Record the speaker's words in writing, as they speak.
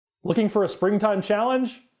Looking for a springtime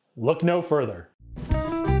challenge? Look no further.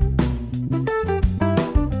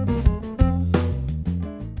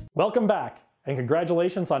 Welcome back, and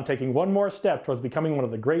congratulations on taking one more step towards becoming one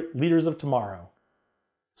of the great leaders of tomorrow.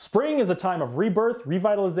 Spring is a time of rebirth,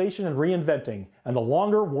 revitalization, and reinventing, and the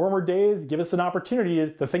longer, warmer days give us an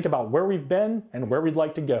opportunity to think about where we've been and where we'd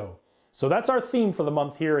like to go. So that's our theme for the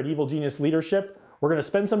month here at Evil Genius Leadership. We're going to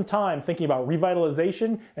spend some time thinking about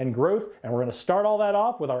revitalization and growth, and we're going to start all that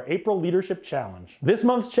off with our April Leadership Challenge. This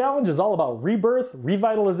month's challenge is all about rebirth,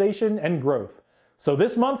 revitalization, and growth. So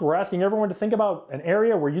this month, we're asking everyone to think about an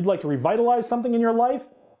area where you'd like to revitalize something in your life,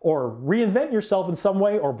 or reinvent yourself in some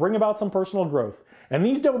way, or bring about some personal growth. And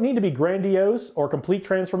these don't need to be grandiose or complete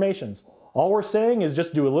transformations. All we're saying is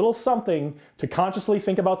just do a little something to consciously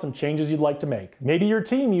think about some changes you'd like to make. Maybe your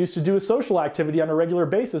team used to do a social activity on a regular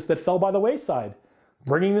basis that fell by the wayside.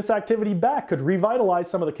 Bringing this activity back could revitalize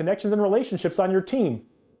some of the connections and relationships on your team.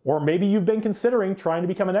 Or maybe you've been considering trying to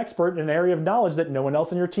become an expert in an area of knowledge that no one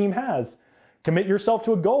else in your team has. Commit yourself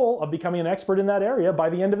to a goal of becoming an expert in that area by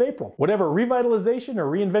the end of April. Whatever revitalization or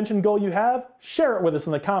reinvention goal you have, share it with us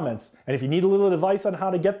in the comments. And if you need a little advice on how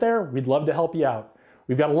to get there, we'd love to help you out.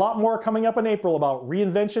 We've got a lot more coming up in April about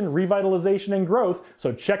reinvention, revitalization, and growth,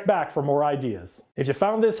 so check back for more ideas. If you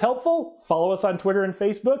found this helpful, follow us on Twitter and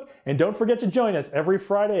Facebook, and don't forget to join us every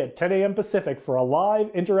Friday at 10 a.m. Pacific for a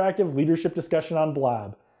live, interactive leadership discussion on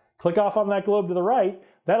Blab. Click off on that globe to the right.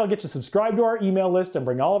 That'll get you subscribed to our email list and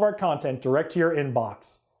bring all of our content direct to your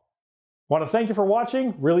inbox. Want to thank you for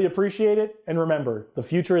watching, really appreciate it, and remember, the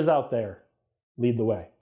future is out there. Lead the way.